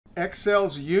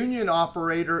Excel's union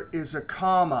operator is a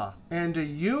comma. And a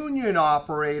union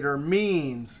operator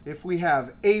means if we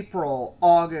have April,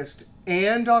 August,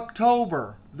 and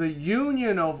October, the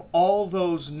union of all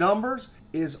those numbers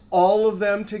is all of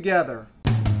them together.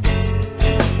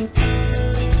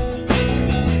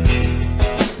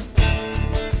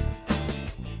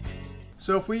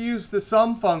 So if we use the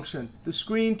sum function, the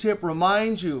screen tip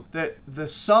reminds you that the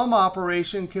sum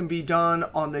operation can be done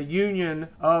on the union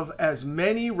of as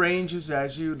many ranges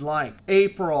as you'd like.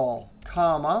 April,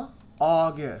 comma,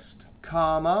 August,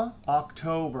 comma,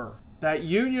 October. That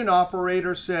union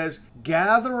operator says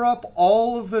gather up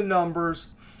all of the numbers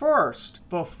first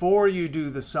before you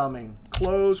do the summing.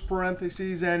 Close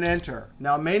parentheses and enter.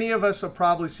 Now, many of us have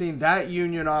probably seen that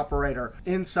union operator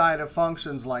inside of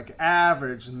functions like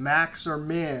average, max, or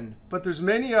min. But there's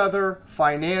many other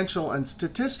financial and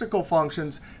statistical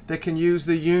functions that can use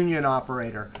the union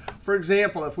operator. For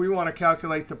example, if we want to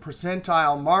calculate the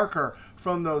percentile marker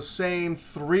from those same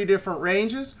 3 different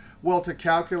ranges, well, to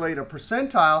calculate a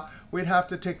percentile, we'd have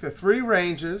to take the 3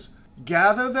 ranges,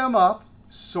 gather them up,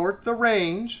 sort the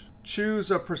range, choose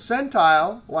a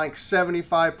percentile like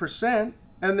 75%,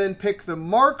 and then pick the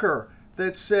marker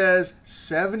that says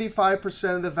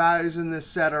 75% of the values in this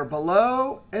set are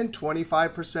below and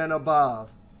 25%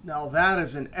 above. Now that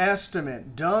is an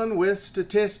estimate done with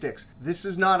statistics. This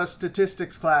is not a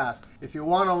statistics class. If you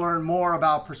want to learn more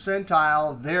about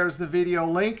percentile, there's the video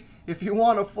link. If you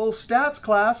want a full stats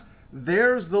class,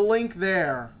 there's the link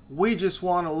there. We just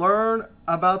want to learn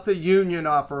about the union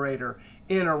operator.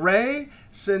 In array,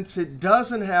 since it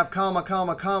doesn't have comma,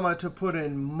 comma, comma to put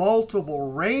in multiple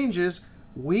ranges,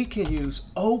 we can use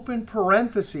open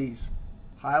parentheses.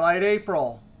 Highlight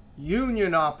April,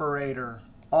 union operator,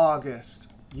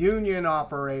 August, union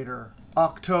operator,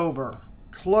 October,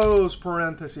 close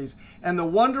parentheses. And the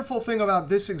wonderful thing about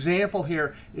this example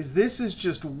here is this is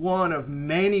just one of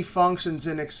many functions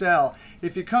in Excel.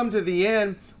 If you come to the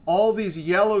end, all these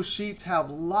yellow sheets have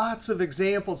lots of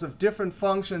examples of different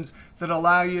functions that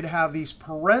allow you to have these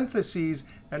parentheses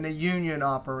and a union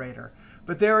operator.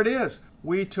 But there it is.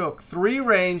 We took 3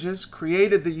 ranges,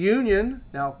 created the union,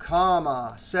 now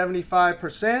comma,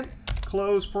 75%,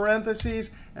 close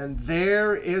parentheses, and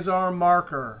there is our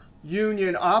marker.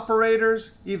 Union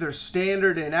operators, either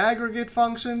standard and aggregate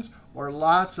functions or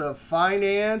lots of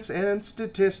finance and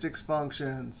statistics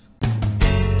functions.